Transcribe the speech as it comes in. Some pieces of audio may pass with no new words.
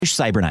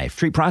Cyberknife.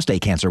 Treat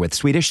prostate cancer with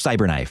Swedish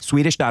Cyberknife.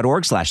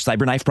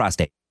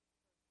 Swedish.org/cyberknifeprostate.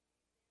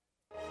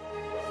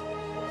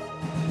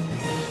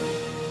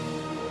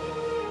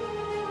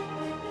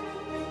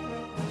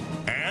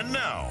 And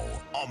now,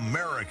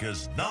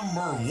 America's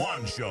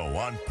 #1 show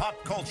on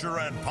pop culture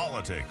and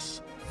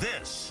politics.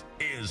 This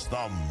is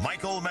the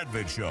Michael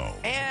Medved Show.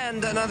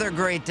 And another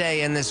great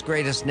day in this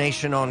greatest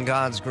nation on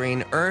God's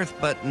green earth,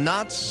 but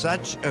not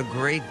such a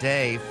great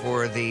day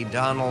for the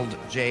Donald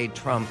J.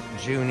 Trump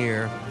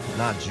Jr.,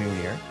 not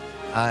Junior.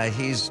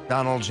 He's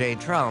Donald J.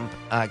 Trump,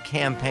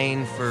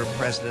 campaign for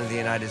President of the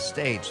United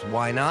States.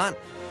 Why not?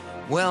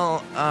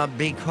 Well,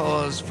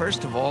 because,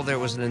 first of all, there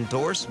was an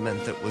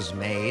endorsement that was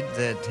made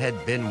that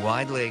had been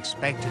widely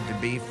expected to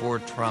be for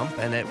Trump,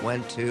 and it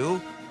went to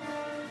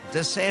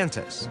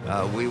DeSantis.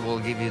 We will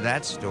give you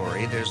that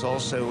story. There's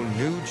also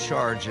new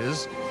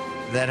charges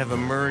that have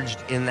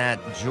emerged in that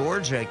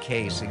Georgia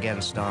case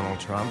against Donald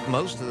Trump.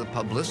 Most of the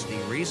publicity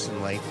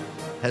recently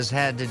has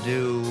had to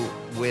do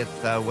with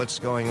what's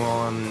going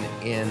on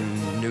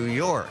in New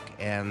York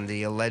and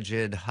the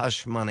alleged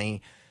hush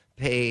money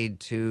paid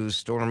to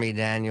Stormy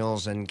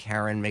Daniels and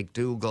Karen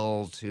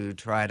McDougal to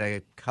try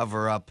to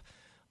cover up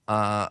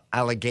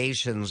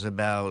allegations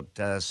about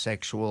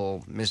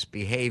sexual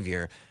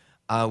misbehavior.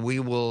 We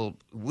will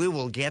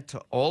get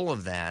to all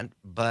of that,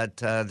 but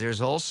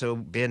there's also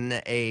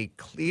been a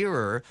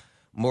clearer,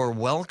 more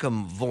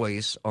welcome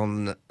voice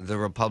on the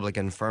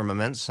Republican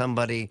firmament,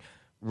 somebody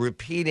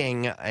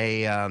repeating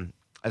a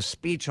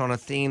speech on a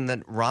theme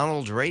that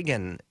Ronald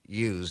Reagan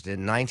used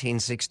in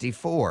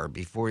 1964,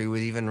 before he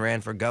even ran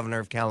for governor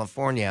of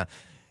California.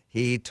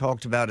 He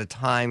talked about a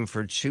time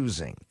for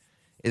choosing.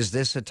 Is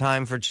this a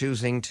time for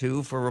choosing,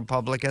 too, for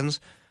Republicans?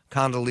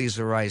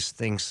 Condoleezza Rice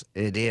thinks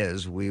it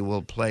is. We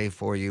will play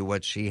for you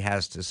what she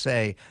has to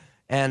say.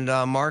 And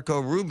Marco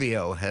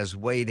Rubio has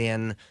weighed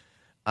in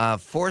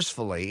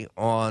forcefully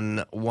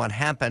on what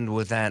happened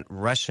with that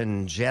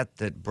Russian jet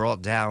that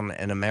brought down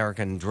an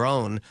American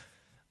drone,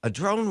 a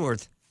drone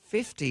worth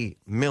 $50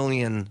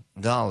 million.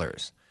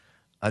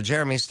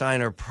 Jeremy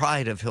Steiner,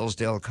 pride of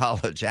Hillsdale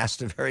College,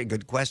 asked a very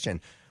good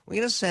question. We're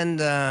going to send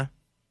Mr.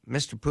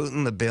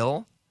 Putin the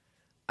bill?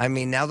 I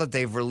mean, now that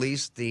they've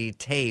released the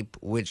tape,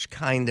 which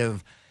kind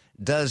of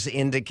does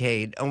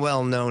indicate,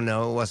 well, no,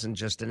 it wasn't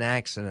just an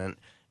accident.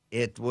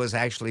 It was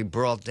actually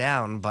brought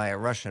down by a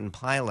Russian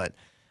pilot.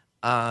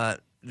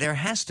 There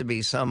has to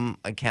be some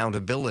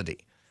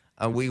accountability.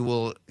 We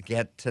will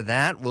get to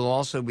that. We'll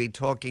also be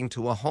talking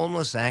to a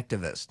homeless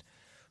activist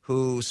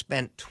who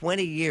spent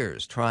 20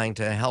 years trying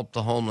to help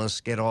the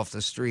homeless get off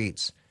the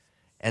streets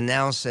and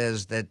now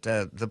says that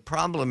the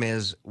problem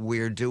is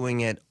we're doing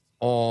it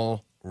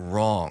all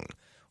wrong.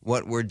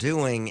 What we're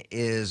doing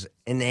is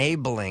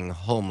enabling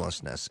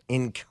homelessness,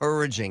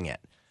 encouraging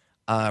it,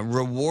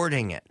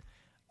 rewarding it.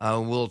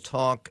 We'll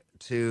talk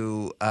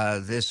to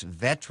this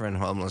veteran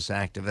homeless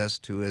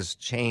activist who has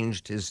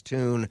changed his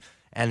tune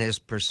and his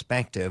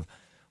perspective.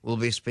 We'll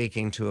be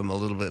speaking to him a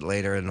little bit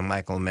later in the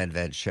Michael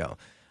Medved Show.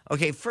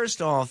 Okay,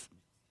 first off,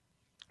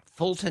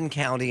 Fulton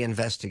County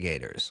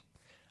investigators.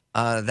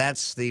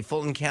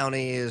 Fulton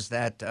County is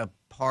that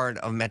part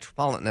of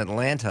metropolitan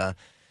Atlanta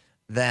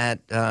that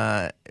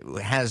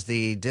has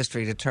the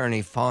district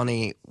attorney,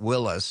 Fani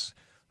Willis,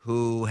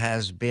 who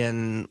has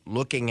been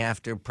looking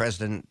after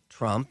President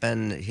Trump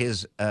and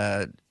his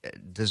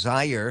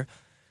desire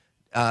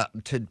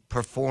to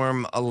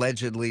perform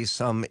allegedly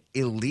some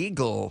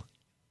illegal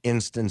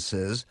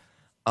instances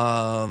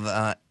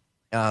of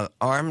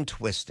arm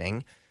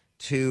twisting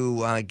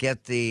to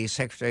get the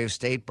Secretary of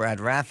State, Brad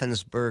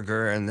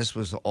Raffensperger, and this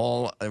was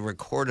all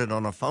recorded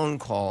on a phone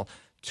call,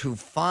 to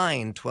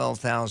find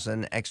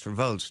 12,000 extra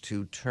votes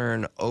to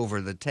turn over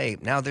the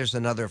tape. Now there's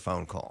another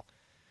phone call,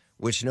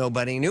 which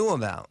nobody knew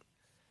about.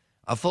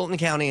 Fulton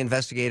County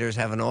investigators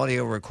have an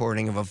audio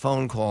recording of a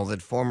phone call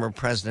that former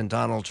President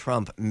Donald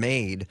Trump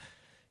made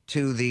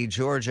to the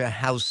Georgia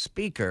House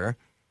Speaker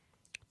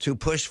to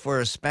push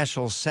for a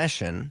special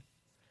session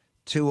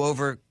to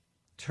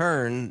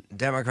overturn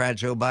Democrat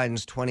Joe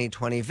Biden's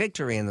 2020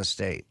 victory in the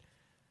state.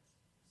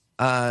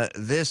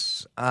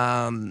 This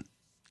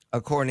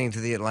according to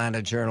the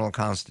Atlanta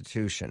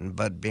Journal-Constitution,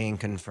 but being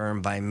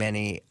confirmed by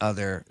many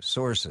other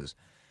sources.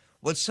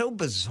 What's so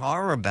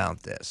bizarre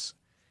about this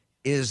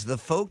is the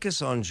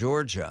focus on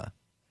Georgia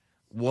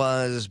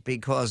was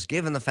because,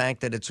 given the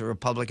fact that it's a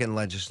Republican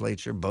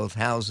legislature, both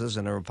houses,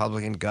 and a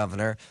Republican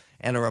governor,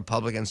 and a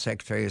Republican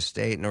Secretary of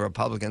State, and a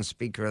Republican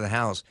Speaker of the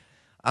House,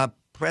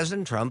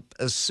 President Trump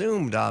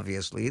assumed,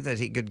 obviously, that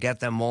he could get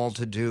them all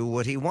to do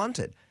what he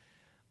wanted.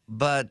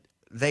 But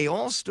they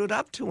all stood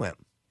up to him.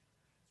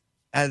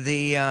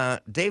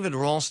 David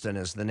Ralston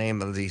is the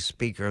name of the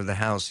Speaker of the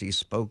House he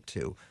spoke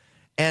to.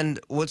 And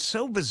what's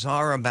so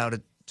bizarre about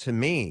it to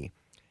me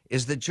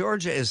is that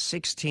Georgia is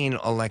 16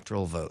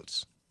 electoral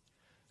votes.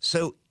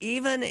 So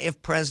even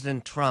if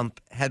President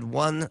Trump had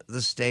won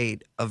the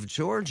state of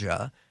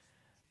Georgia,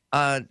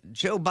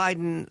 Joe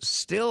Biden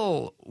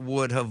still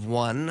would have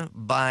won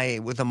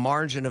with a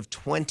margin of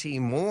 20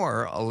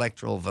 more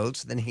electoral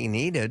votes than he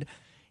needed,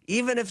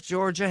 even if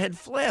Georgia had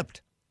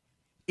flipped,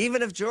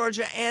 even if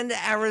Georgia and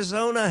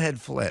Arizona had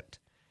flipped,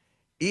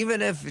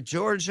 even if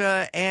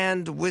Georgia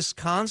and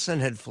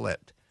Wisconsin had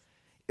flipped,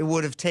 it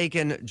would have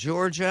taken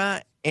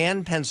Georgia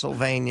and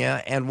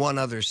Pennsylvania and one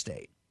other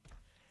state.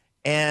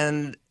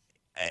 And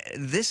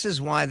this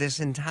is why this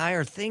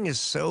entire thing is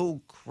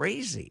so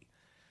crazy.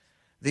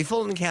 The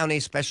Fulton County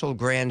Special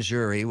Grand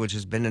Jury, which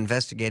has been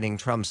investigating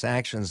Trump's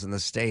actions in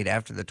the state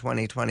after the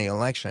 2020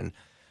 election,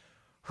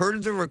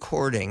 heard the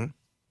recording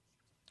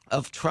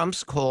of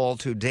Trump's call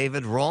to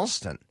David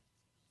Ralston.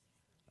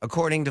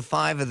 According to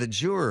 5 of the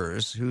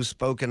jurors who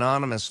spoke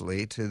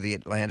anonymously to the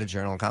Atlanta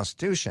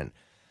Journal-Constitution,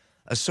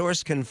 a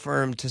source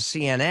confirmed to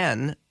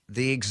CNN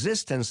the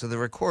existence of the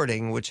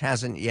recording, which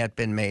hasn't yet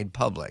been made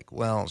public.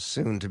 Well,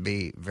 soon to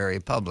be very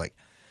public.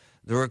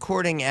 The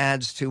recording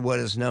adds to what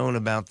is known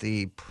about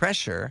the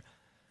pressure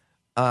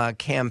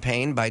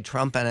campaign by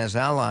Trump and his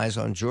allies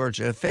on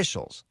Georgia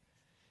officials.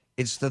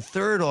 It's the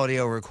third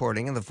audio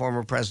recording of the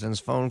former president's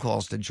phone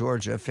calls to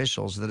Georgia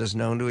officials that is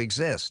known to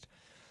exist.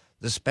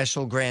 The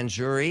special grand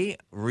jury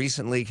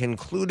recently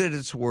concluded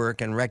its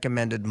work and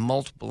recommended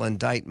multiple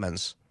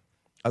indictments,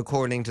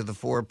 according to the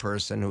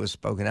foreperson who has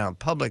spoken out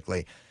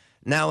publicly.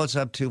 Now it's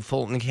up to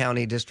Fulton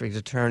County District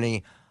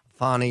Attorney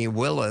Fani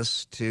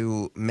Willis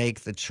to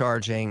make the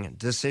charging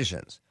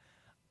decisions.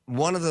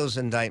 One of those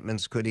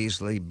indictments could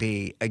easily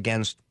be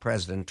against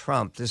President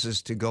Trump. This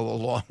is to go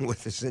along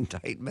with his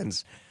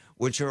indictments,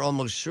 which are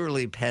almost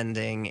surely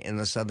pending in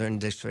the Southern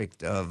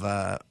District of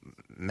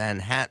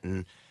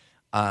Manhattan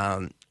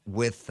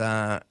with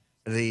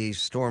the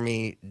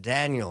Stormy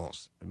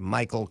Daniels,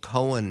 Michael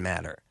Cohen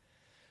matter.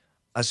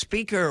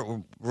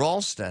 Speaker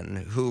Ralston,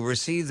 who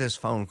received this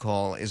phone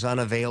call, is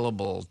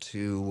unavailable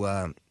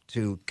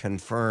to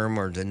confirm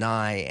or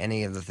deny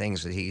any of the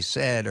things that he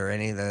said or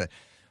any of the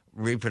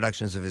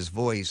reproductions of his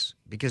voice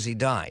because he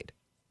died.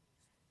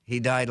 He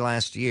died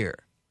last year.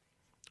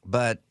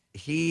 But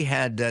he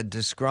had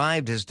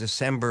described his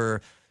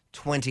December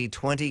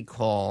 2020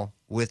 call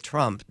with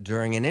Trump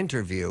during an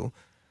interview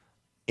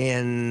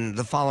in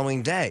the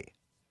following day.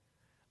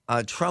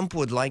 Trump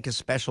would like a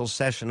special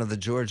session of the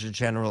Georgia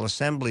General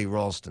Assembly,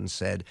 Ralston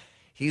said.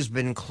 He's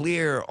been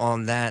clear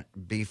on that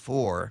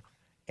before,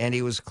 and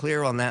he was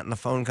clear on that in the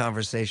phone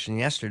conversation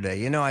yesterday.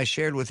 You know, I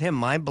shared with him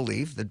my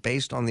belief that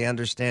based on the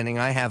understanding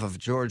I have of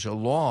Georgia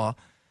law,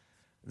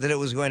 that it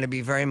was going to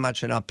be very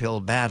much an uphill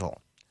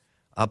battle.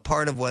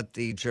 Part of what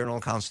the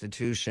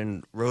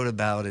Journal-Constitution wrote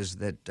about is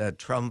that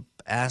Trump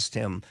asked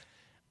him,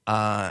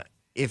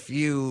 if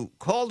you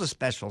called a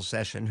special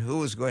session, who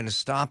was going to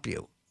stop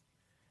you?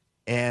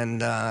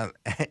 And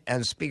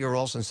Speaker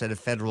Ralston said a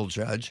federal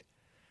judge.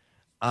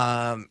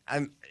 I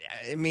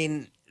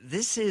mean,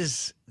 this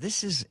is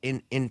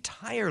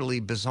entirely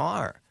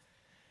bizarre.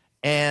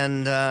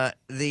 And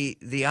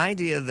the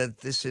idea that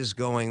this is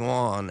going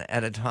on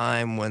at a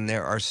time when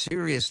there are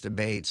serious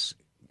debates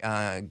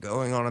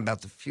going on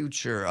about the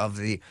future of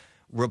the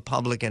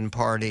Republican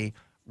Party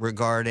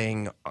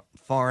regarding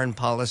foreign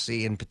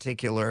policy in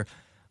particular,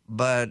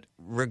 but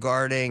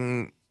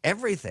regarding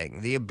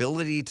everything, the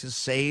ability to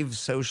save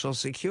Social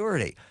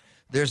Security.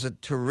 There's a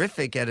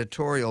terrific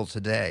editorial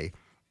today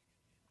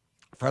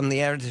from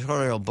the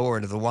editorial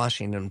board of the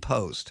Washington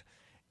Post.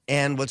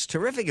 And what's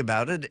terrific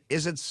about it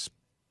is it's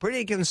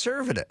pretty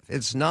conservative.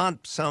 It's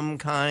not some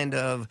kind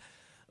of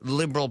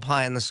liberal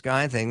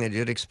pie-in-the-sky thing that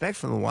you'd expect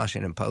from the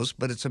Washington Post,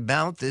 but it's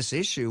about this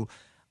issue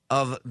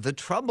of the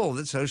trouble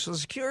that Social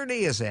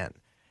Security is in.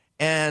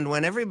 And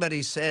when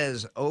everybody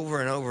says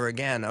over and over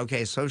again,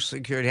 okay, Social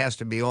Security has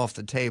to be off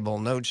the table,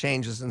 no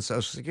changes in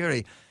Social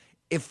Security,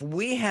 if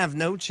we have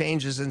no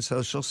changes in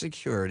Social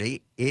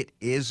Security, it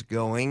is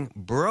going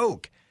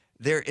broke.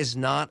 There is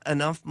not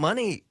enough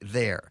money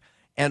there.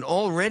 And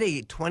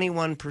already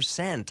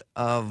 21%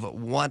 of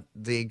what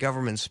the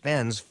government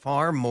spends,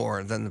 far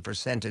more than the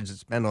percentage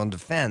it's spent on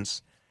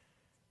defense,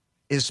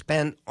 is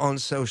spent on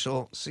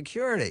Social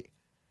Security.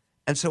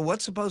 And so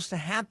what's supposed to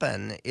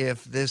happen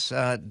if this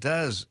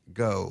does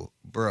go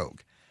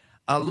broke?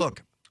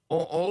 Look,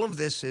 all of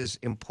this is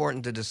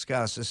important to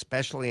discuss,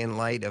 especially in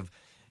light of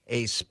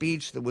a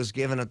speech that was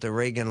given at the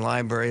Reagan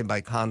Library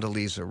by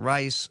Condoleezza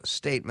Rice,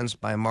 statements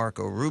by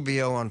Marco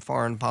Rubio on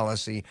foreign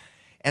policy,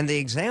 and the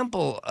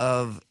example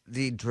of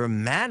the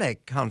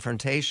dramatic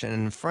confrontation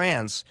in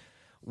France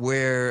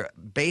where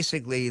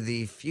basically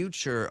the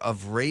future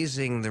of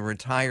raising the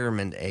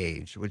retirement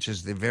age, which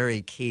is the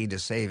very key to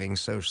saving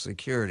Social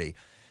Security,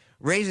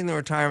 raising the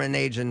retirement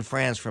age in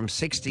France from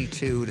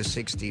 62 to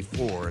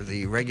 64.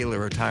 The regular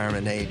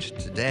retirement age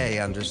today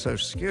under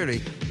Social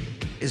Security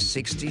is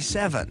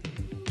 67.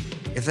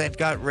 If that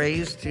got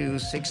raised to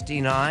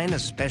 69,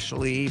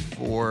 especially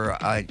for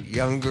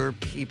younger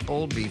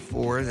people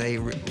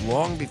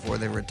long before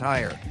they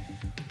retire,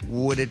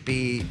 would it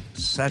be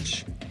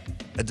such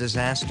a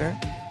disaster?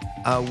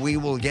 We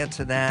will get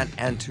to that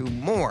and to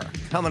more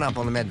coming up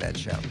on the Medved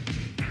Show.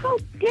 How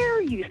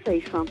dare you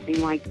say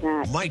something like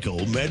that?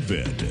 Michael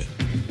Medved.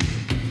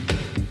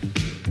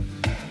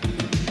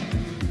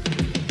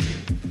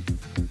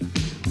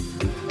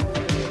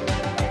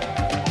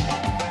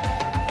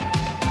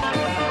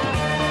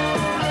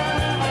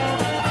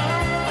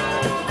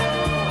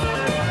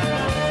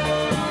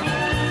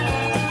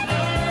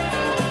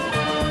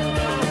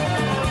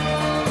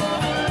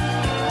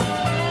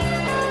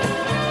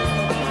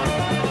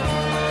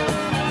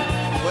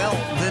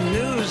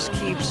 news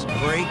keeps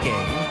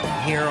breaking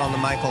here on the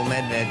Michael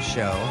Medved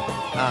Show.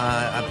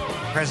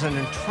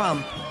 President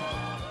Trump,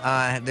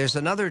 there's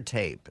another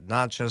tape,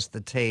 not just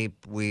the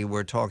tape we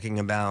were talking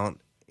about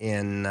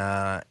in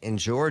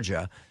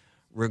Georgia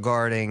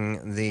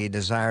regarding the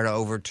desire to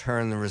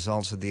overturn the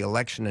results of the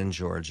election in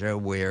Georgia,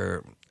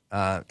 where,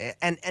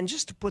 and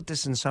just to put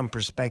this in some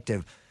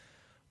perspective,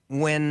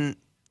 when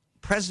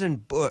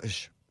President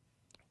Bush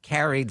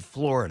carried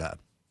Florida,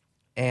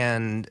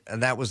 and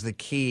that was the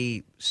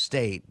key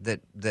state that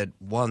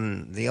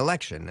won the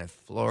election. If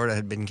Florida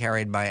had been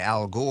carried by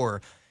Al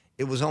Gore,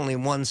 it was only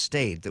one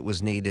state that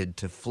was needed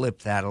to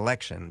flip that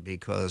election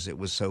because it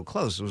was so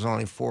close. There was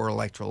only 4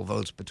 electoral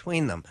votes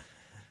between them.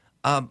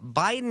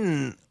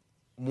 Biden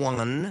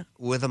won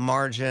with a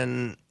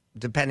margin,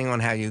 depending on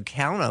how you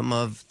count them,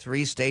 of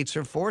 3 states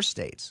or 4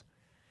 states.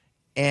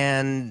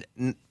 And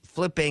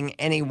flipping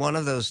any one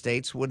of those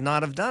states would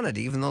not have done it,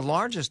 even the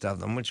largest of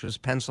them, which was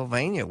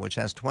Pennsylvania, which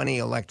has 20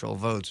 electoral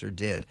votes, or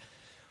did.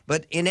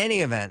 But in any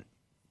event,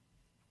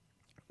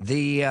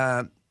 the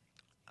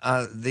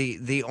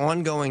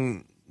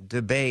ongoing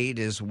debate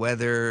is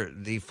whether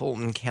the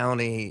Fulton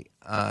County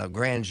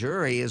grand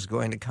jury is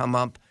going to come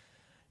up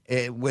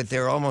with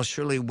there almost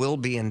surely will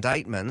be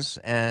indictments,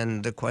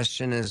 and the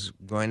question is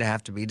going to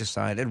have to be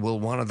decided,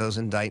 will one of those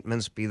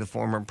indictments be the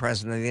former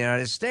president of the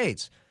United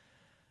States?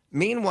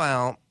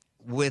 Meanwhile,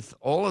 with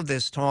all of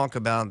this talk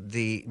about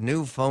the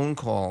new phone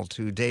call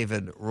to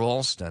David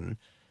Ralston,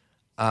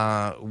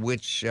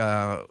 which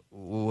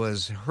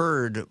was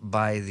heard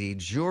by the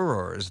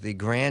jurors, the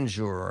grand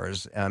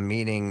jurors,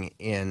 meeting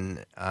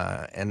in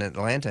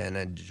Atlanta and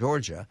in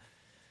Georgia,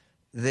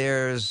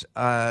 there's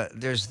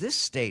this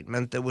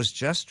statement that was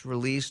just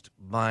released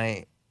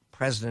by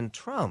President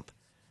Trump.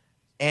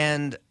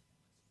 And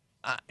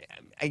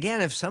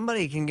again, if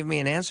somebody can give me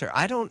an answer,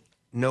 I don't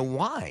know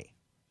why.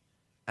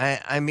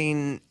 I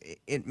mean,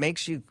 it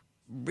makes you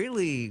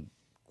really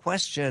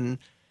question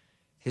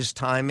his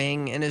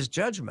timing and his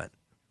judgment.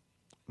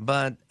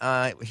 But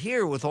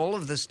here, with all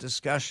of this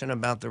discussion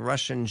about the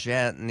Russian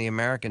jet and the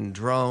American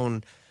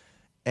drone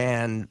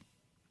and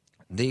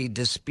the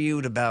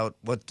dispute about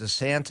what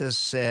DeSantis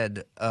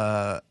said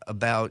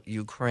about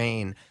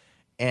Ukraine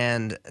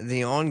and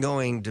the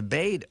ongoing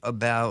debate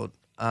about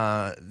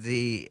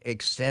the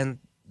extent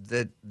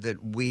that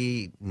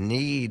we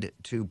need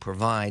to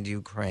provide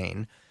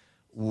Ukraine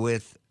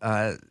with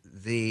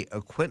the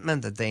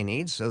equipment that they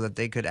need so that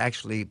they could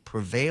actually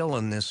prevail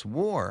in this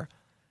war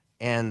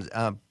and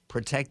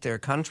protect their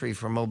country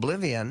from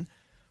oblivion,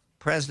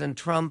 President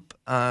Trump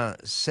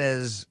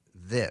says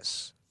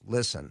this.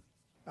 Listen.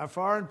 Our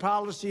foreign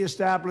policy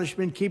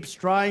establishment keeps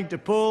trying to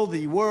pull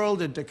the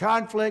world into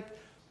conflict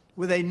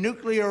with a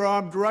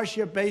nuclear-armed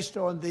Russia based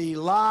on the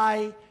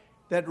lie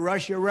that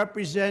Russia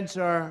represents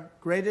our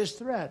greatest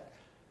threat.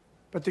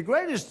 But the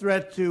greatest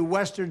threat to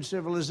Western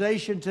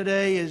civilization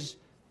today is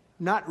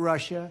not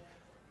Russia.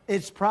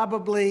 It's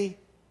probably,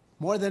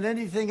 more than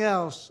anything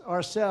else,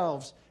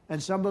 ourselves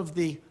and some of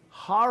the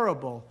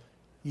horrible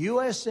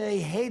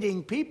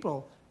USA-hating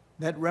people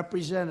that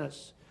represent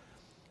us.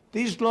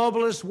 These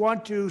globalists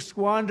want to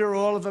squander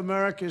all of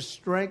America's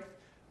strength,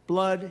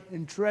 blood,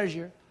 and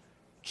treasure,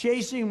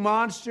 chasing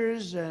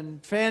monsters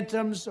and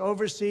phantoms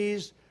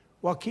overseas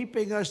while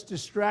keeping us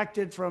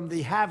distracted from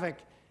the havoc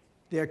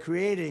they're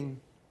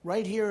creating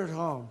right here at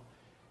home.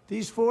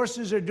 These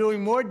forces are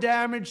doing more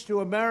damage to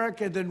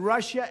America than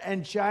Russia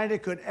and China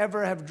could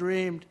ever have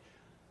dreamed.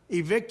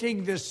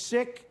 Evicting this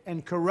sick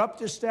and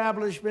corrupt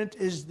establishment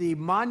is the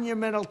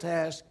monumental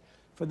task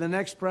for the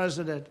next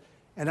president.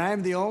 And I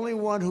am the only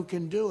one who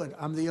can do it.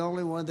 I'm the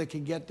only one that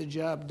can get the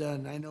job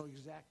done. I know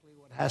exactly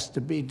what has to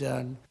be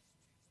done.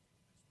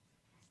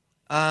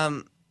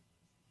 Do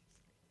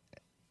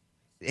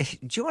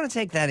you want to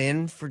take that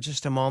in for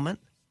just a moment?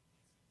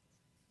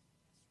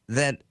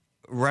 That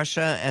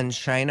Russia and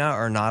China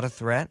are not a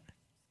threat?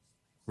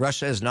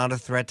 Russia is not a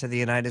threat to the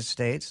United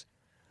States?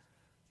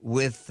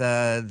 With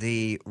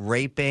the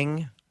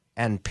raping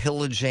and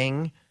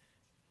pillaging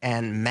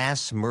and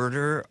mass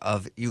murder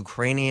of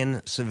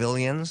Ukrainian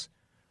civilians,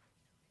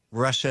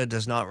 Russia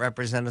does not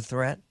represent a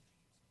threat?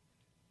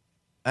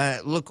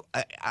 Look,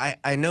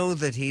 I know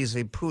that he's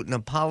a Putin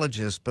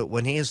apologist, but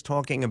when he is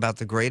talking about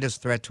the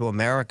greatest threat to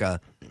America,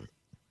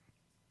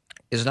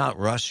 it's not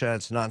Russia,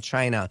 it's not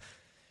China,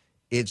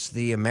 it's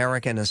the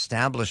American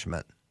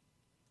establishment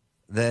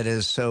that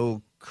is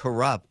so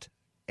corrupt.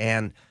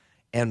 And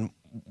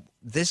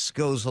this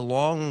goes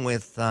along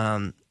with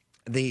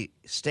the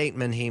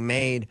statement he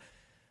made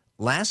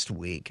last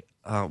week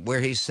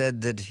where he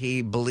said that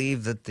he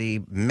believed that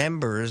the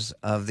members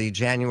of the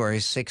January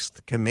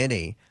 6th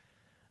committee,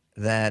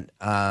 that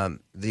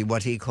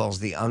what he calls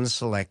the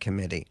Unselect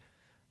Committee,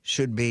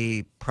 should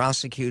be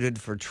prosecuted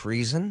for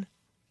treason.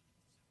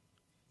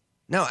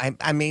 No,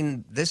 I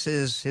mean, this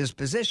is his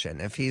position.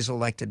 If he's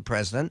elected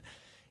president,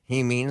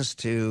 he means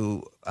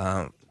to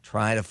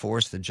try to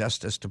force the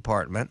Justice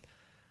Department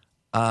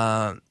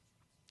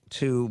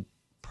to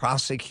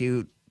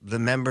prosecute the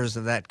members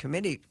of that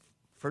committee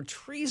for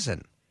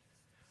treason,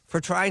 for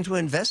trying to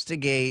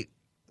investigate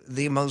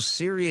the most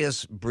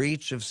serious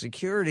breach of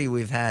security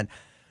we've had.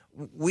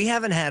 We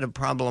haven't had a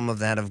problem of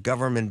that, of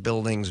government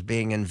buildings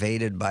being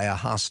invaded by a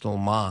hostile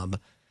mob.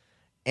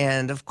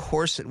 And of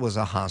course it was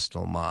a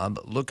hostile mob.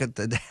 Look at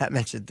the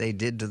damage that they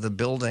did to the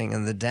building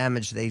and the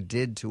damage they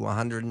did to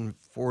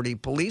 140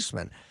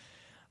 policemen.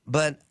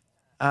 But,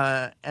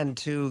 and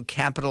to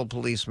Capitol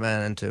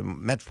policemen and to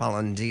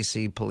Metropolitan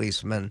D.C.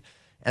 policemen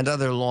and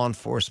other law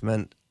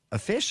enforcement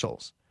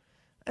officials.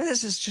 And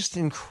this is just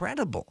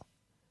incredible.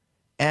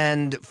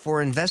 And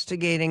for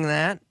investigating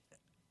that,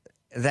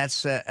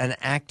 that's an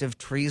act of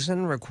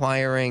treason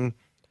requiring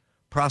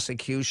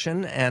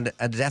prosecution and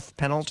a death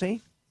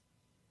penalty.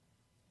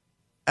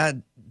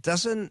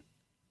 Doesn't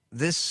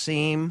this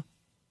seem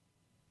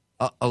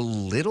a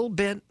little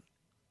bit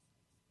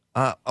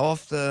out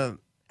of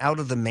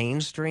the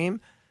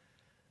mainstream?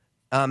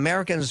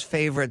 Americans'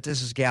 favorite,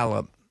 this is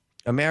Gallup,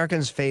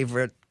 Americans'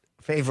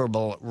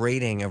 favorable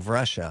rating of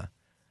Russia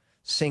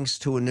sinks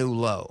to a new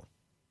low.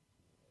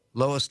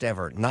 Lowest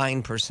ever,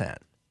 9%.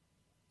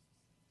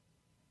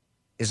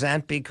 Is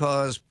that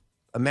because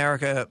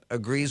America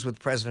agrees with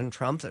President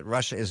Trump that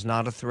Russia is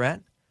not a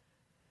threat?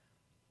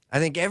 I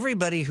think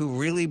everybody who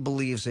really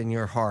believes in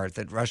your heart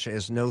that Russia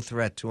is no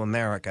threat to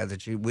America,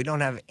 that we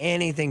don't have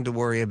anything to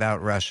worry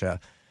about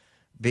Russia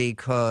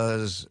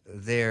because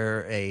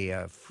they're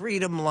a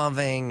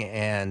freedom-loving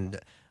and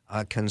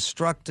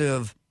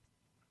constructive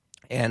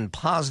and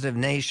positive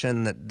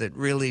nation that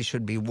really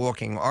should be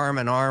walking arm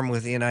in arm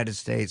with the United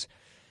States.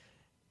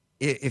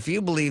 If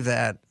you believe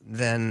that,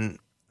 then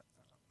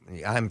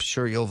I'm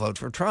sure you'll vote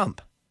for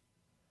Trump.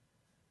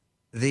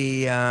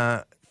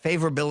 The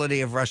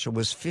favorability of Russia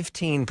was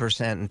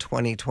 15% in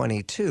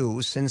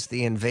 2022. Since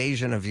the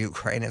invasion of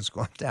Ukraine, it's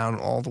gone down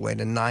all the way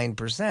to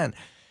 9%.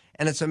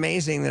 And it's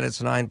amazing that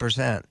it's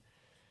 9%.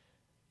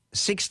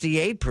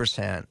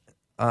 68%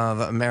 of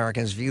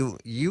Americans view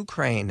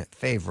Ukraine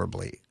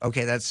favorably.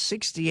 Okay, that's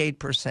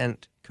 68%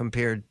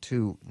 compared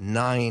to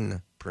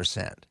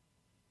 9%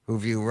 who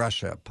view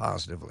Russia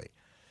positively.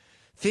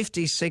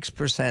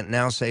 56%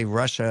 now say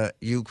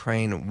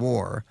Russia-Ukraine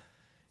war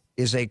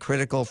is a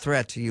critical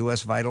threat to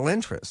U.S. vital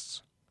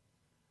interests.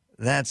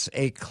 That's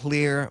a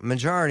clear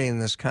majority in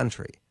this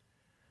country.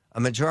 A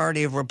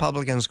majority of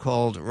Republicans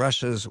called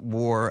Russia's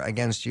war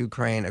against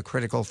Ukraine a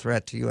critical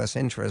threat to U.S.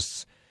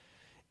 interests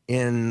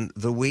in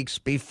the weeks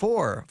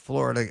before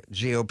Florida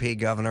GOP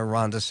Governor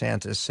Ron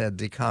DeSantis said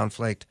the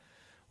conflict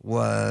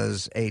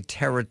was a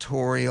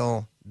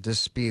territorial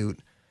dispute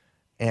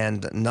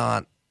and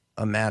not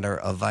a matter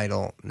of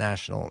vital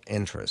national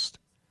interest.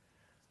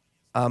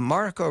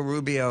 Marco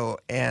Rubio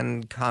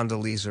and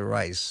Condoleezza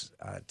Rice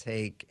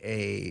take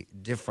a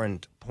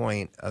different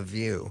point of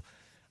view,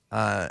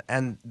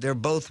 and they're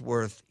both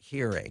worth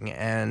hearing,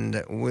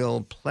 and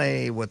we'll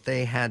play what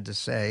they had to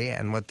say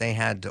and what they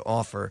had to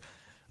offer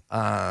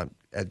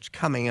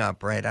coming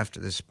up right after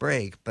this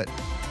break. But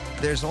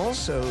there's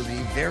also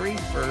the very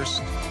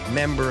first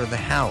member of the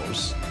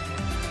House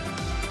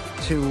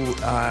to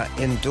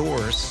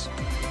endorse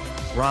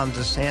Ron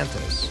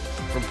DeSantis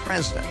for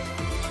president.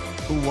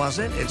 Who was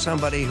it? It's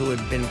somebody who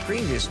had been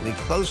previously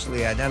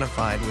closely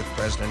identified with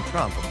President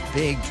Trump, a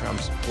big Trump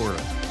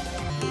supporter.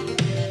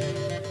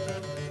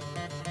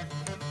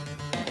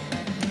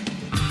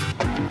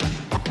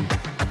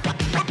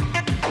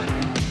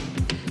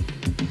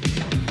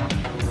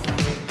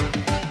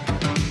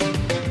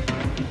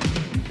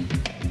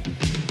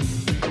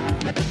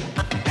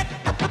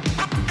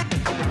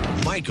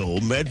 Michael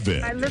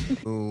Medved,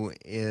 who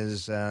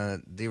is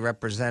the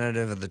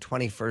representative of the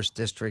 21st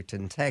District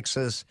in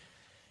Texas.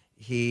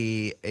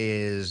 He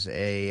is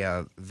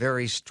a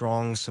very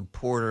strong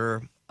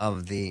supporter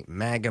of the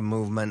MAGA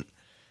movement,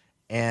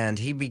 and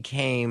he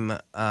became,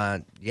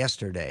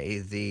 yesterday,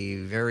 the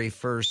very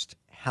first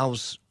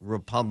House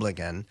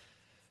Republican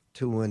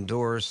to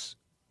endorse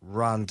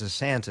Ron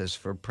DeSantis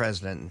for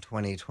president in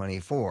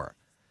 2024.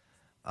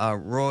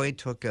 Roy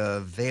took a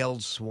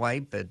veiled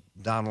swipe at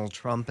Donald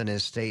Trump in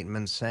his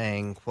statement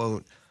saying,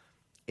 quote,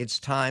 "It's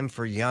time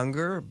for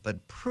younger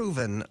but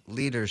proven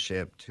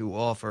leadership to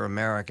offer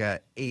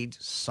America 8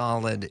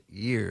 solid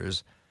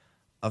years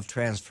of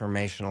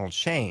transformational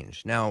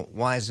change." Now,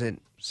 why is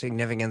it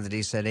significant that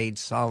he said 8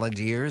 solid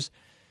years?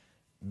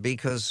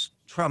 Because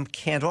Trump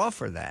can't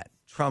offer that.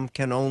 Trump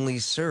can only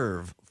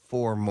serve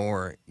 4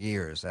 more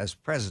years as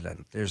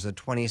president. There's a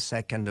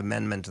 22nd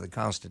Amendment to the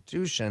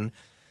Constitution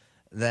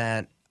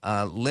that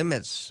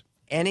limits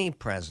any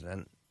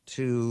president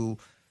to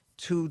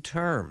 2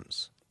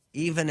 terms,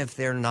 even if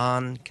they're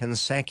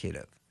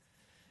non-consecutive.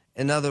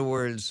 In other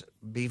words,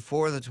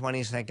 before the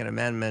 22nd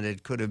Amendment,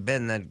 it could have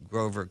been that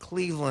Grover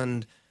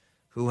Cleveland,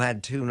 who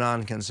had 2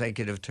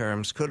 non-consecutive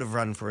terms, could have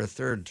run for a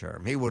 3rd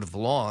term. He would have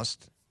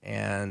lost,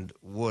 and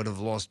would have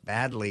lost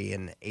badly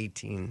in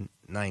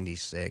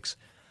 1896,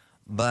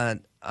 but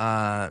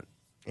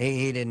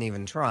he didn't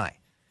even try.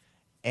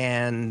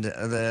 And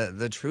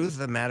the truth of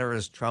the matter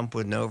is Trump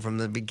would know from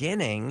the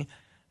beginning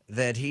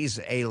that he's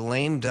a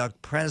lame duck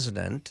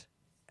president,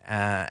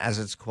 as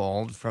it's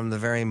called, from the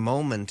very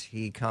moment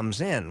he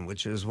comes in,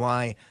 which is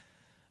why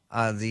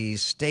the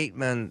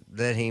statement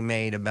that he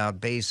made about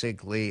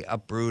basically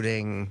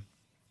uprooting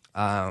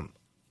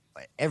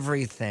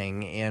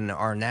everything in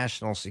our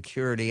national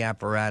security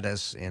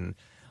apparatus, in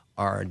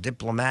our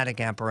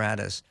diplomatic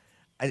apparatus.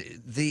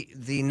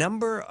 The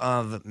number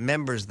of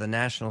members of the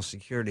National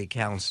Security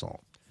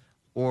Council,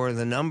 or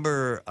the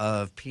number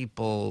of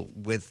people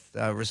with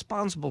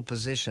responsible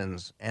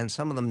positions, and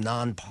some of them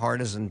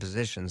nonpartisan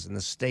positions in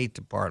the State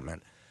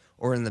Department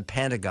or in the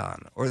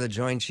Pentagon or the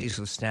Joint Chiefs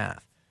of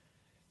Staff,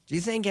 do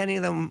you think any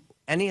of them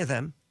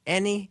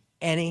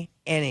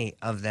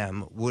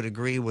would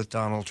agree with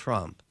Donald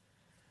Trump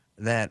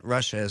that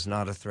Russia is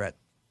not a threat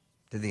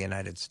to the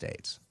United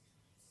States,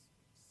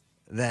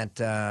 that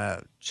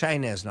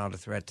China is not a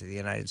threat to the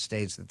United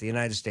States, that the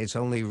United States'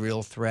 only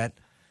real threat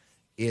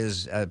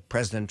is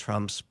President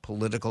Trump's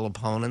political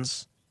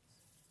opponents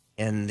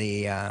in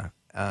the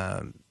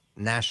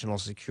national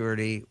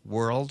security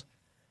world?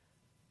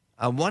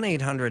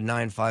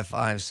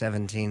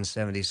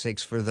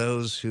 1-800-955-1776 for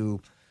those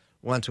who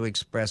want to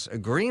express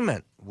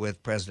agreement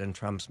with President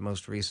Trump's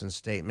most recent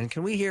statement.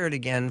 Can we hear it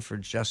again for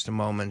just a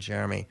moment,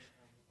 Jeremy?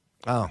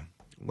 Oh,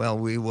 well,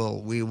 we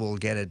will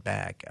get it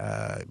back.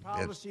 The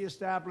policy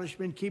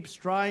establishment keeps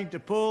trying to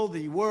pull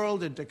the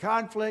world into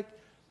conflict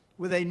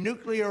with a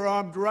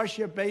nuclear-armed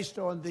Russia based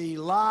on the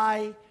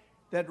lie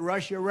that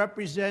Russia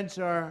represents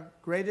our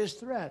greatest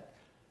threat.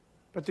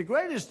 But the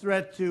greatest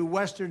threat to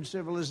Western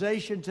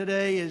civilization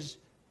today is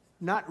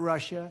not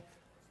Russia.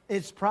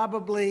 It's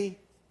probably,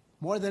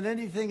 more than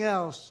anything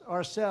else,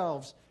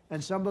 ourselves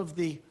and some of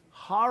the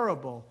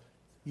horrible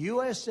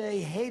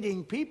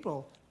USA-hating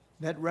people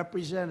that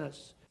represent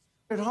us.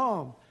 At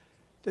home,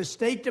 the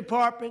State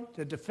Department,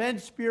 the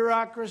defense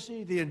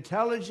bureaucracy, the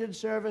intelligence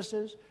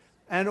services,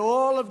 and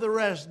all of the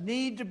rest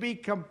need to be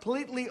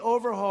completely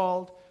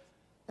overhauled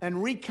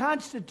and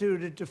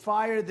reconstituted to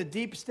fire the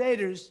deep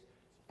staters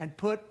and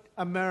put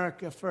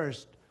America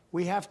first.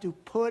 We have to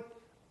put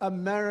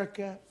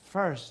America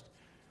first.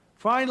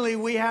 Finally,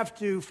 we have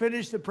to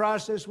finish the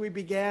process we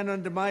began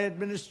under my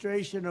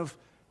administration of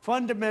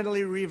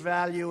fundamentally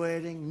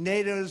reevaluating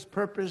NATO's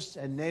purpose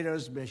and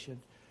NATO's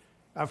mission.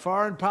 Our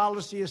foreign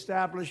policy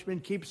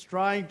establishment keeps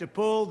trying to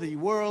pull the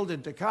world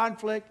into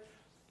conflict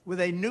with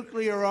a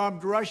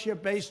nuclear-armed Russia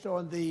based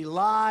on the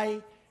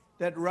lie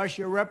that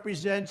Russia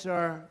represents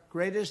our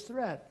greatest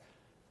threat.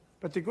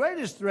 But the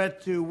greatest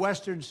threat to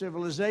Western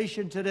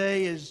civilization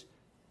today is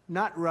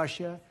not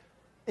Russia.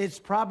 It's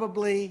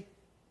probably,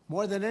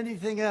 more than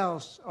anything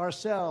else,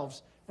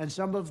 ourselves and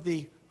some of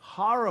the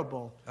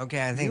horrible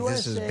Okay, I think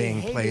this is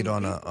being played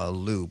on a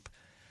loop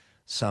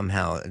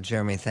somehow.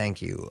 Jeremy,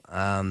 thank you.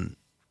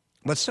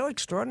 What's so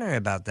extraordinary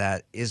about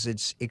that is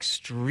it's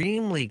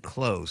extremely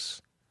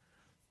close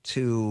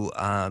to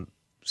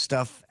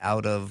stuff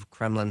out of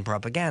Kremlin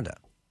propaganda.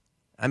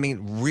 I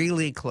mean,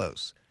 really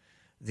close.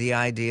 The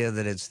idea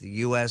that it's the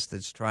U.S.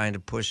 that's trying to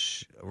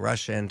push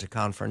Russia into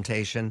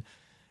confrontation,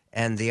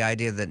 and the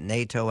idea that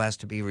NATO has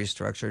to be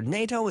restructured.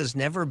 NATO has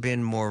never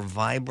been more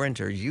vibrant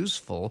or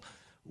useful,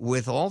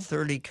 with all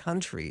 30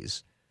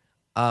 countries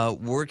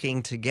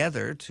working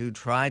together to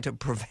try to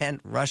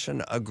prevent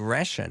Russian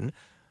aggression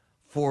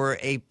for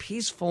a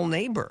peaceful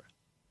neighbor.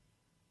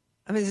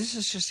 I mean, this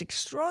is just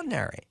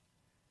extraordinary.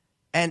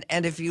 And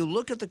if you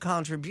look at the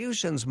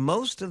contributions,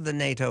 most of the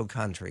NATO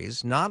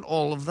countries, not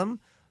all of them,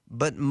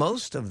 but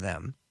most of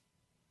them,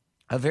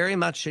 very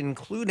much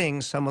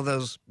including some of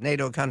those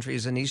NATO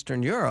countries in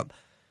Eastern Europe,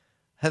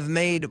 have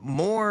made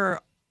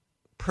more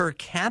per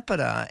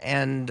capita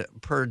and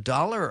per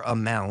dollar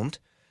amount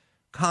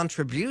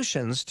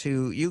contributions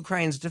to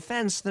Ukraine's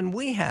defense than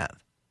we have.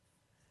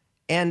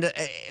 And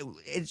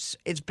it's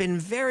been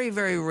very,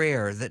 very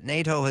rare that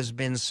NATO has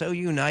been so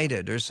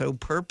united or so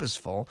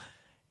purposeful.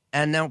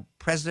 And now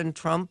President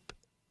Trump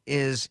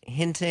is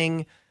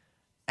hinting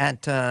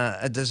at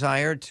a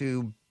desire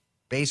to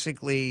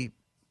basically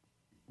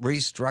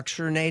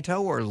restructure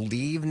NATO or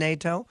leave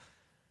NATO.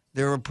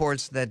 There are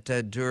reports that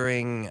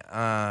during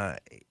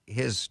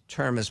his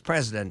term as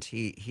president,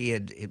 he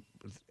had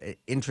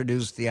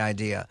introduced the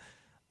idea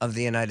of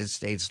the United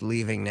States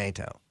leaving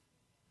NATO,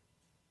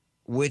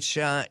 which,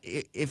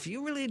 if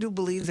you really do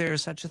believe there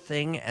is such a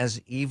thing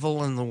as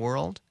evil in the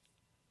world,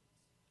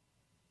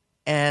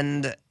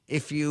 and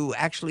if you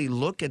actually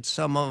look at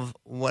some of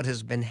what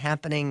has been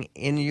happening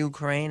in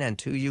Ukraine and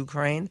to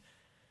Ukraine,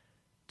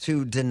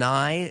 to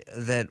deny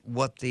that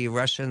what the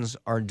Russians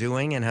are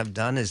doing and have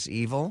done is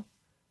evil,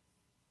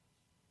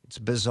 it's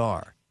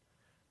bizarre.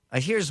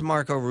 Here's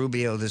Marco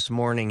Rubio this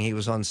morning. He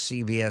was on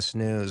CBS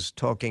News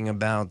talking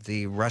about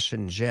the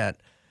Russian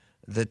jet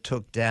that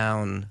took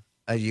down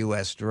a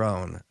U.S.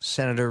 drone.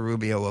 Senator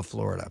Rubio of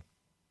Florida.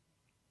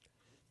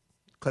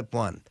 Clip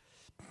one.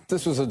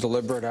 This was a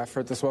deliberate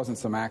effort. This wasn't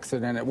some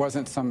accident. It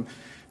wasn't some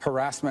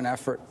harassment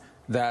effort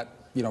that,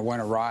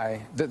 went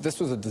awry. This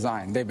was a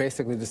design. They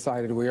basically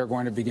decided we are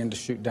going to begin to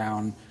shoot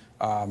down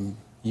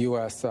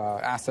U.S.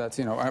 assets,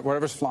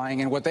 whatever's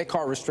flying in what they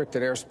call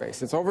restricted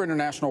airspace. It's over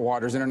international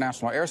waters,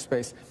 international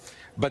airspace,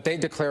 but they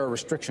declare a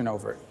restriction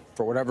over it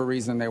For whatever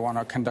reason, they want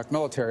to conduct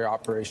military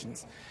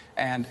operations.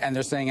 And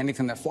they're saying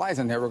anything that flies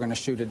in there, we're going to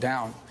shoot it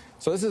down.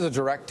 So this is a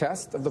direct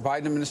test of the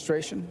Biden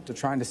administration to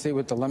trying to see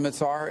what the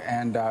limits are,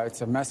 and it's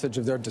a message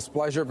of their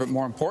displeasure. But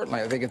more importantly,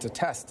 I think it's a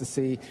test to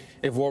see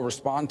if we'll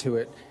respond to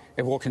it,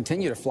 if we'll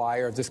continue to fly,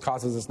 or if this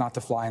causes us not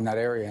to fly in that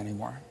area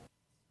anymore.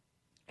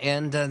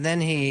 And then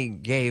he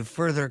gave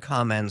further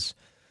comments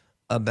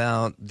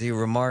about the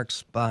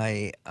remarks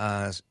by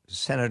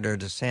Governor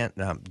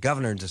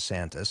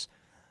DeSantis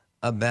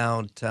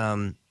about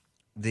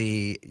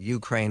the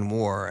Ukraine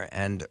war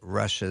and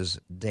Russia's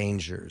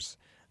dangers.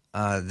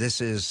 This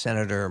is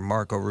Senator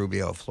Marco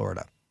Rubio of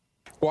Florida.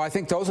 Well, I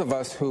think those of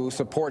us who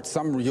support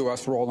some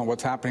U.S. role in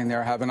what's happening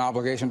there have an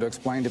obligation to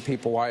explain to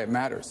people why it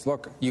matters.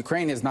 Look,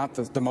 Ukraine is not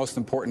the most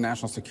important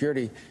national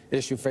security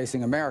issue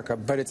facing America,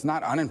 but it's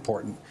not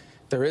unimportant.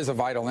 There is a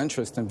vital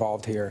interest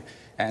involved here,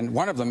 and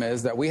one of them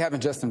is that we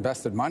haven't just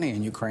invested money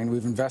in Ukraine,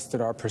 we've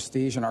invested our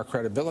prestige and our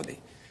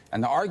credibility.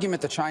 And the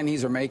argument the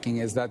Chinese are making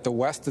is that the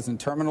West is in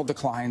terminal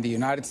decline, the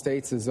United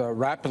States is a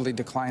rapidly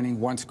declining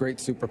once great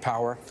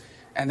superpower,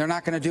 and they're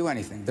not going to do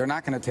anything. They're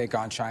not going to take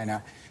on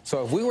China.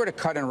 So if we were to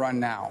cut and run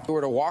now, if we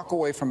were to walk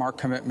away from our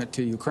commitment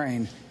to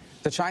Ukraine,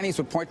 the Chinese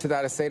would point to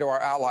that and say to our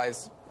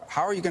allies,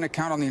 how are you going to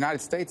count on the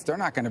United States? They're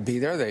not going to be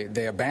there.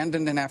 They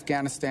abandoned in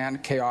Afghanistan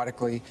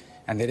chaotically,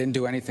 and they didn't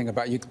do anything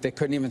about it. They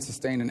couldn't even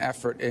sustain an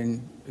effort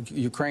in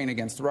Ukraine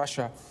against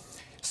Russia.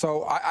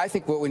 So I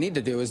think what we need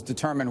to do is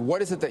determine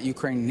what is it that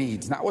Ukraine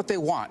needs, not what they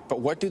want,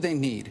 but what do they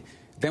need.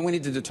 Then we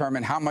need to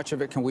determine how much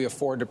of it can we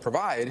afford to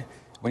provide.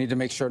 We need to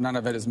make sure none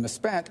of it is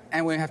misspent,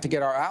 and we have to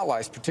get our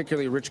allies,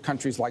 particularly rich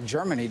countries like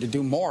Germany, to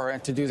do more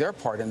and to do their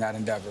part in that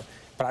endeavor.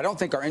 But I don't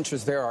think our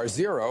interests there are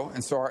zero,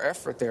 and so our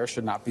effort there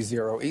should not be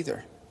zero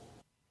either.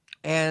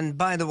 And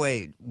by the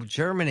way,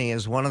 Germany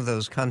is one of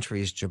those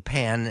countries,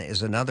 Japan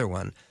is another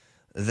one,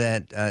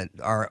 that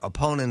our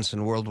opponents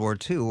in World War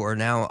II are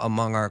now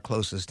among our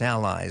closest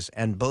allies,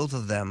 and both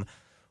of them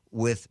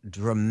with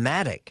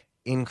dramatic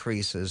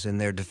increases in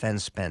their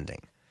defense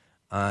spending.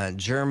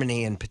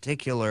 Germany in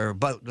particular,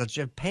 but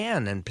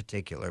Japan in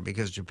particular,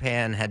 because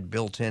Japan had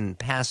built-in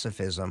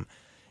pacifism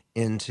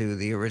into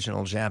the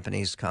original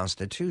Japanese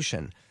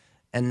constitution.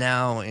 And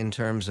now in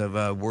terms of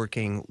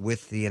working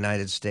with the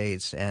United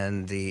States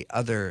and the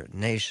other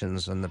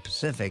nations in the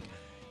Pacific,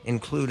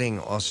 including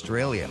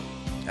Australia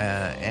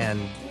and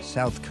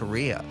South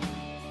Korea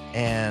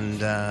and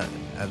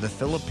the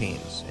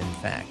Philippines, in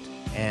fact,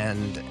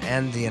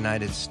 and the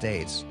United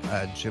States,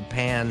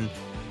 Japan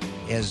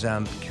has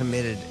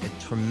committed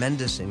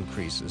tremendous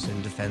increases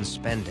in defense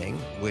spending,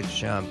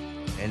 which,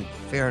 in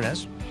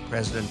fairness,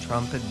 President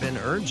Trump had been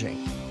urging.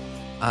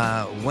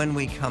 When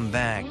we come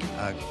back,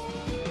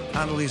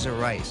 Condoleezza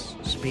Rice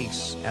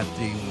speaks at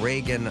the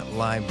Reagan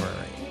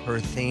Library. Her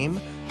theme,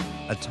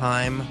 A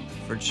Time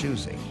for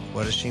Choosing.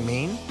 What does she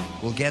mean?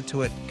 We'll get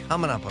to it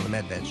coming up on the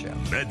Medved Show.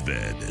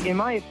 Medved. In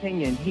my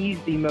opinion, he's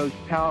the most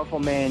powerful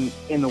man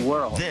in the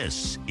world.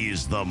 This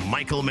is the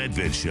Michael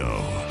Medved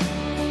Show.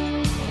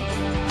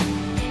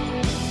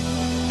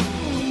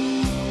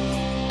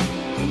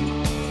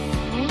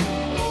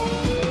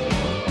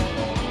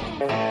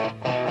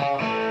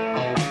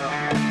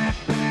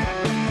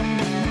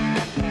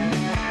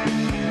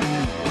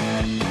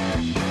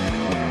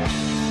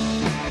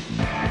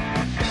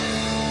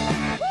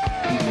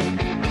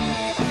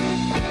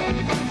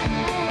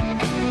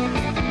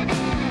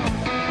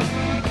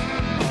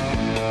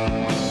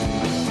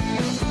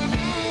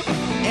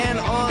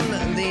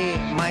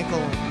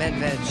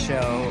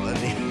 Show.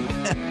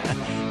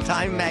 The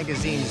Time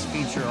Magazine's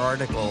feature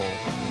article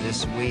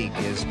this week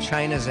is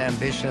China's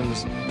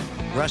ambitions,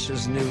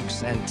 Russia's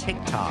nukes, and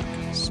TikTok.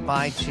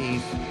 Spy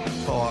chief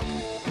talk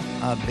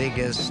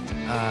biggest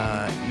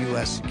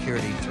U.S.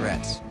 security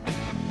threats.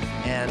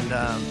 And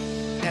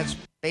that's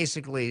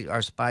basically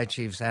our spy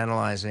chiefs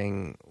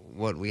analyzing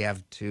what we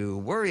have to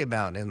worry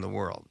about in the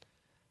world.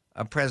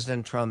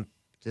 President Trump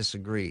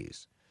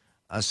disagrees.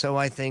 So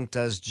I think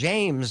does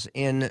James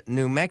in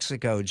New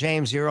Mexico.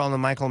 James, you're on the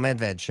Michael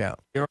Medved Show.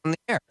 You're on the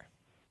air.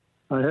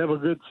 I have a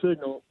good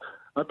signal.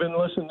 I've been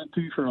listening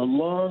to you for a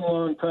long,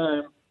 long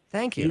time.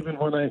 Thank you. Even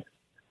when I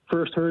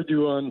first heard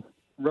you on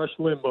Rush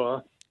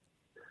Limbaugh.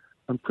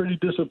 I'm pretty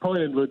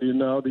disappointed with you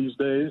now these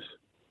days.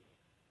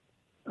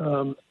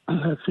 I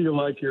feel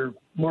like you're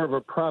more of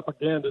a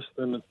propagandist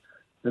than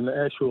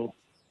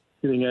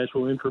getting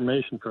actual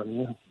information from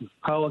you. You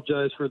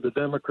apologize for the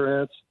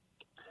Democrats.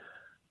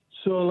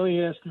 So let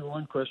me ask you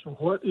one question.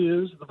 What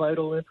is the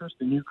vital interest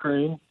in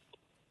Ukraine?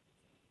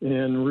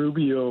 And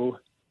Rubio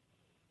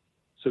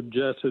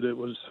suggested it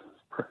was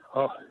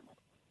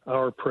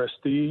our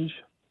prestige.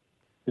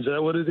 Is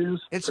that what it is?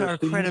 It's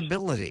prestige? Our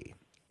credibility.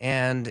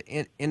 And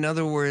in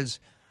other words,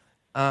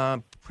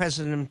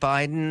 President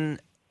Biden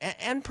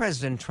and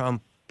President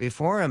Trump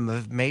before him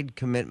have made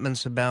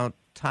commitments about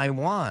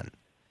Taiwan.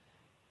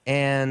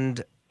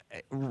 And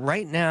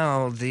right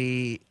now,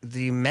 the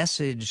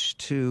message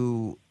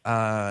to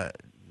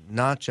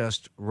not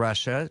just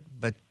Russia,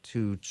 but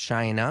to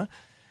China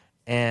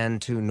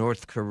and to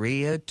North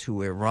Korea,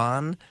 to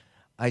Iran,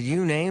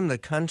 you name the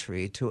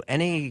country, to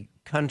any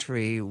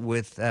country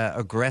with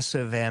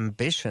aggressive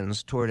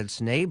ambitions toward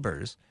its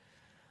neighbors,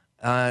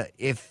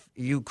 if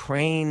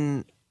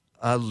Ukraine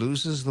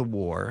loses the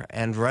war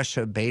and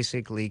Russia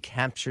basically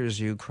captures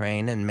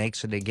Ukraine and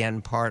makes it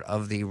again part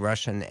of the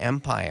Russian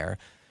Empire,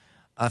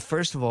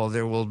 first of all,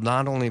 there will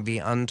not only be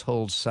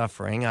untold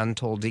suffering,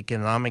 untold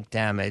economic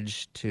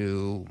damage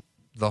to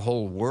the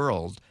whole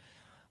world,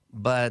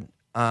 but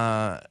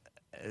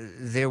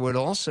there would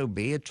also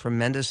be a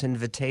tremendous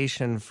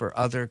invitation for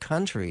other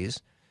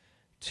countries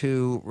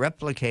to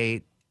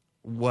replicate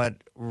what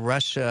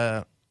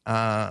Russia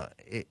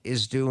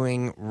is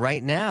doing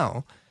right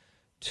now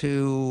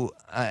to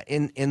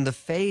in the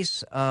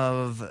face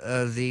of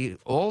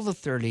all the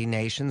 30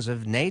 nations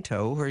of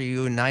NATO who are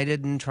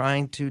united in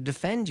trying to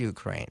defend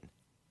Ukraine.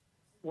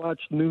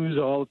 Watch news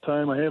all the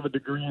time. I have a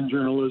degree in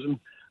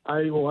journalism.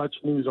 I watch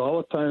news all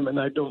the time, and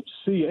I don't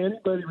see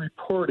anybody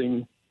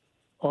reporting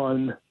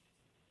on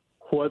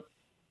what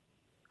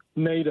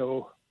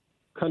NATO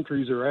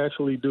countries are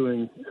actually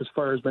doing as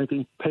far as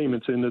making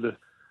payments into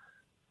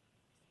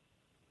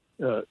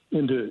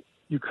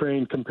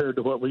Ukraine compared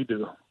to what we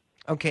do.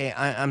 Okay,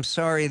 I'm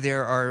sorry.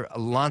 There are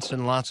lots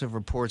and lots of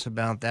reports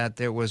about that.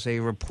 There was a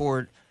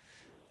report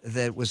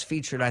that was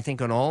featured, I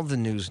think, on all the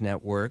news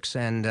networks,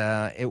 and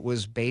it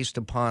was based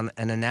upon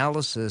an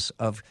analysis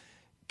of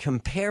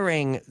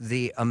comparing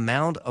the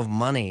amount of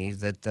money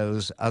that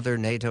those other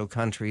NATO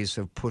countries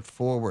have put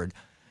forward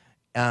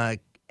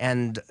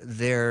and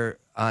their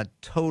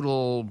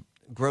total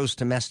gross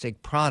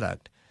domestic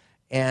product.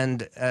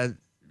 And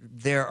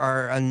there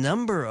are a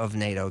number of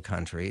NATO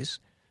countries,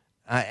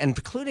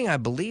 including, I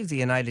believe, the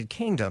United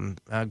Kingdom,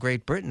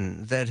 Great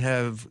Britain, that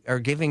are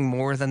giving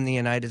more than the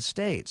United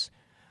States.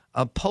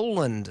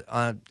 Poland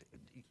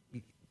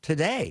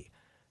today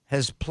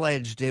has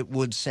pledged it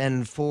would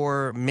send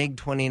 4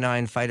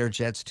 MiG-29 fighter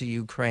jets to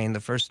Ukraine, the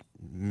first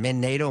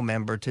NATO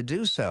member to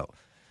do so.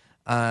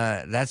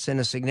 That's in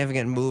a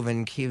significant move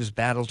in Kyiv's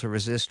battle to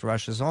resist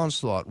Russia's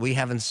onslaught. We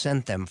haven't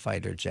sent them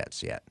fighter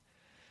jets yet.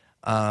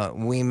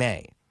 We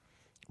may.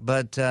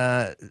 But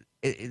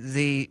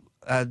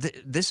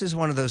this is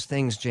one of those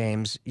things,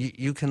 James.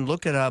 You can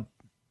look it up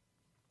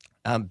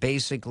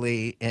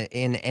basically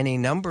in any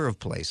number of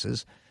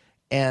places,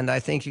 and I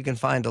think you can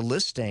find a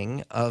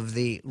listing of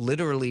the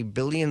literally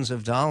billions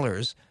of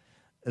dollars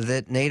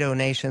that NATO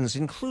nations,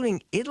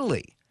 including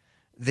Italy,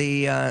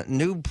 the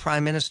new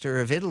prime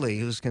minister of Italy,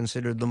 who's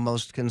considered the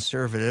most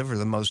conservative or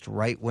the most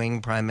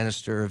right-wing prime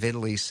minister of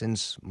Italy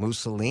since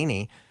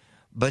Mussolini,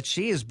 but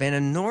she has been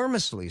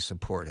enormously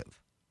supportive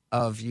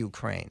of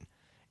Ukraine.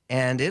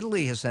 And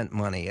Italy has sent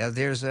money.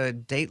 There's a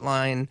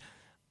dateline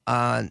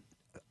on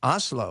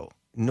Oslo.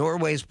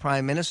 Norway's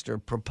prime minister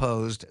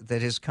proposed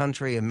that his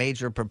country, a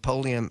major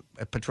petroleum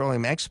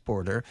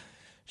exporter,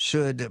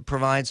 should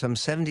provide some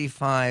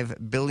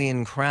 75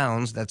 billion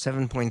crowns, that's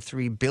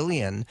 7.3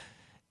 billion,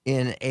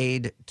 in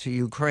aid to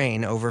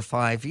Ukraine over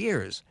 5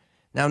 years.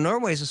 Now,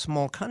 Norway's a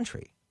small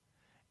country,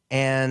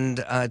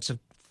 and it's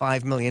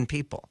 5 million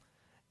people.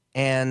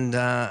 And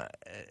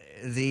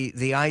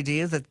the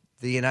idea that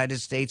the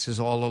United States is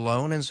all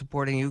alone in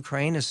supporting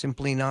Ukraine is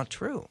simply not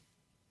true.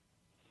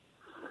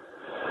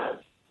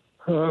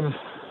 You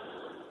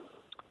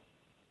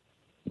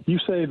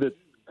say that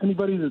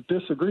anybody that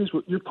disagrees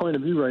with your point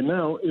of view right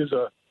now is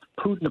a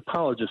Putin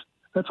apologist.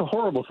 That's a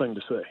horrible thing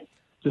to say,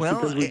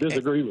 because we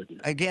disagree with you.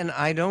 Again,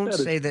 I don't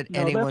say that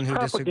anyone who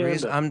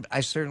disagrees.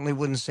 I certainly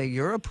wouldn't say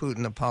you're a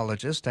Putin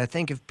apologist. I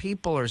think if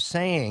people are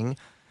saying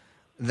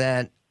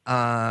that...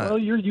 well,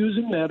 you're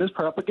using that as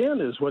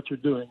propaganda is what you're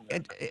doing.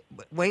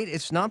 Wait,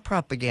 it's not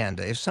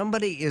propaganda. If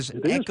somebody is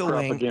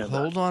echoing...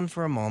 Hold on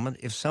for a moment.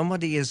 If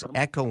somebody is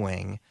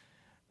echoing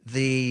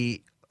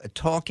the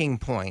talking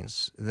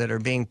points that are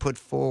being put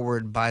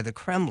forward by the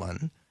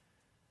Kremlin,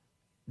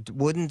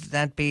 wouldn't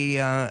that be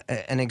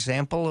an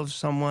example of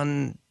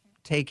someone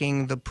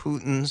taking the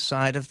Putin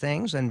side of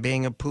things and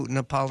being a Putin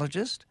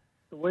apologist?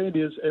 The way it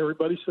is,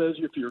 everybody says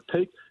if you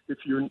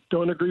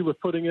don't agree with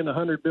putting in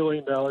 $100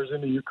 billion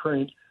into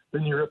Ukraine,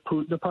 then you're a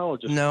Putin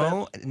apologist.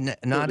 No,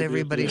 not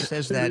everybody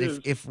says that.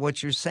 If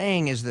what you're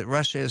saying is that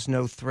Russia is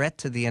no threat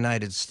to the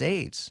United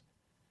States,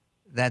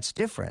 that's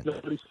different.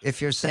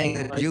 If you're saying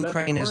that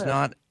Ukraine is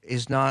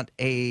not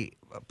a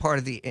part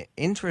of the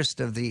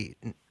interest of the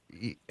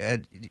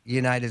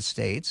United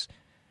States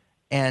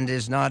and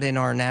is not in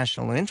our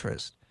national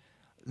interest,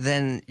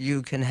 then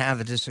you can have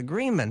a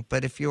disagreement.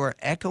 But if you are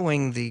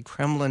echoing the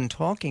Kremlin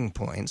talking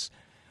points,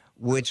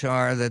 which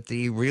are that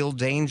the real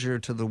danger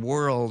to the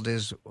world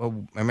is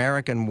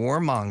American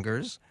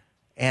warmongers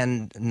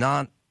and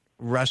not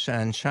Russia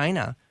and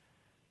China,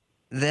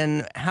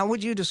 then how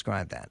would you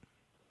describe that?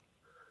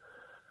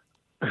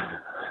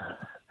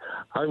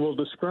 I will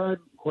describe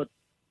what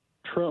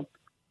Trump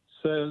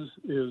says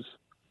is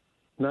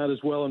not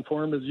as well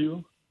informed as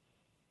you,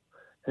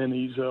 and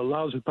he's a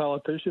lousy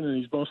politician, and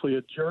he's mostly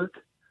a jerk,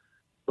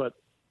 but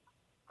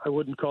I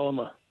wouldn't call him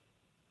a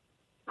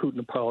Putin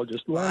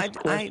apologist. Last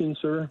question,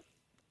 sir.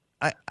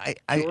 I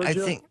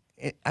think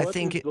I What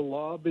think is the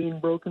law being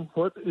broken?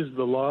 What is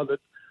the law that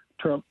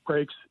Trump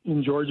breaks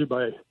in Georgia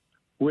by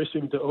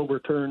wishing to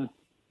overturn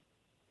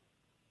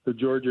the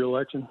Georgia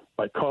election,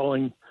 by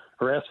calling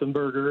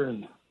Rassenberger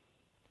and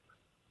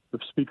the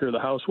Speaker of the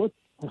House?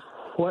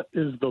 What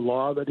is the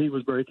law that he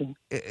was breaking?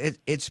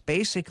 It's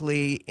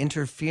basically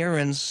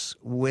interference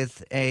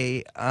with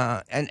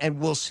and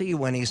we'll see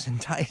when he's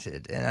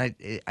indicted.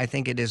 And I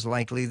think it is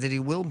likely that he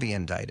will be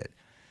indicted.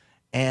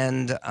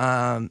 And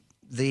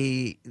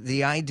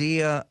the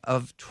idea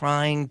of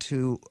trying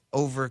to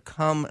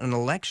overcome an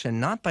election,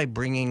 not by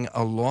bringing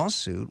a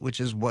lawsuit, which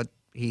is what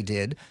he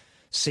did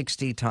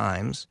 60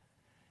 times,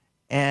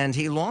 and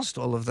he lost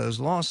all of those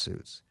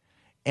lawsuits.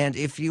 And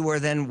if you are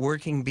then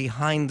working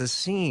behind the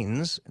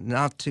scenes,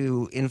 not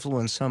to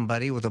influence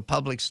somebody with a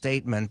public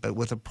statement, but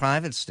with a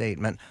private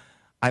statement,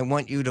 I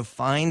want you to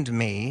find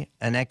me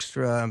an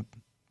extra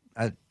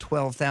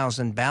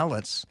 12,000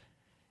 ballots.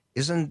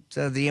 Isn't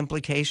the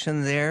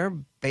implication there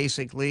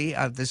basically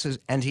this is?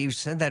 And he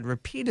said that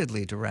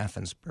repeatedly to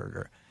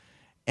Raffensperger.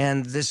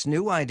 And this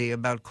new idea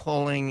about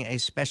calling a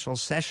special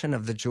session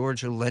of the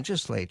Georgia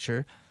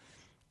legislature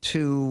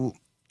to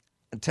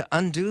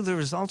undo the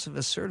results of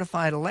a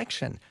certified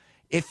election.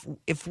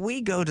 If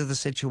we go to the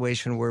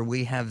situation where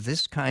we have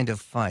this kind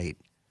of fight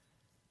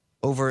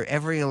over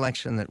every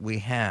election that we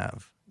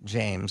have,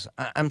 James,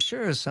 I'm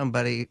sure as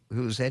somebody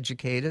who's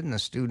educated and a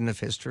student of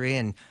history,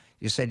 and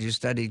you said you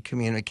studied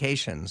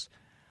communications,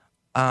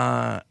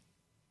 the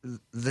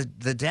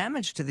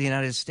damage to the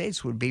United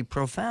States would be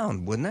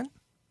profound, wouldn't it?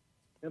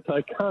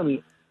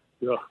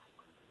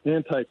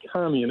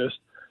 Anti-communist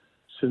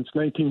since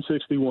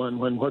 1961,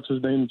 when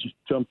what's-his-name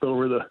jumped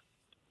over the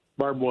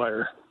barbed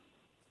wire.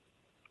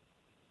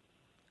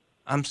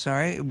 I'm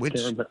sorry, which?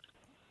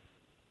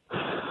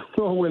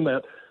 Well, when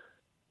that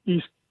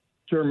East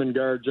German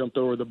guard jumped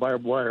over the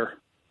barbed wire.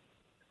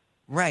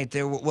 Right,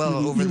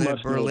 over the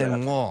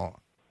Berlin Wall.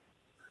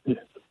 Yeah.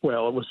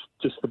 Well, it was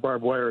just the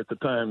barbed wire at the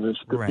time. It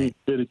was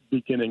the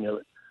beginning of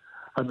it.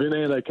 I've been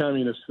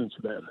anti-communist since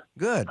then.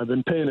 Good. I've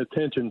been paying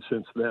attention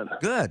since then.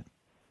 Good.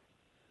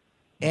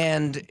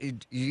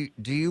 And do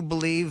you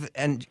believe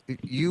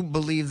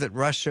that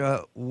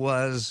Russia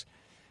was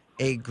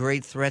a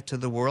great threat to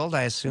the world,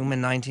 I assume,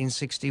 in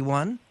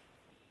 1961?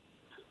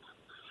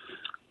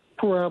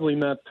 Probably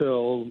not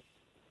till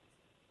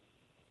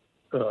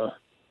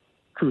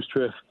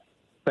Khrushchev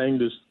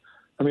banged his.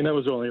 I mean, I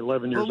was only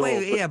 11 years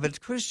old. But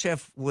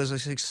Khrushchev was a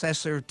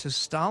successor to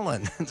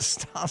Stalin.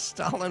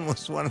 Stalin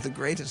was one of the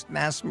greatest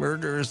mass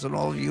murderers in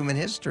all of human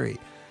history.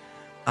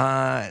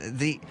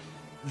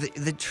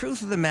 The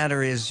truth of the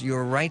matter is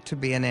you're right to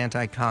be an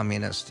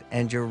anti-communist,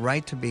 and you're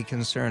right to be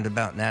concerned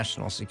about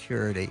national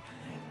security.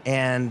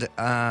 And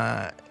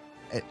I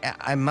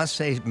must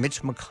say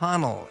Mitch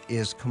McConnell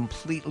is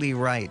completely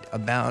right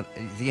about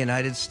the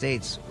United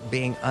States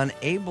being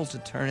unable to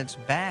turn its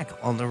back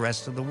on the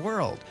rest of the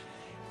world.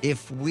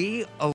 If we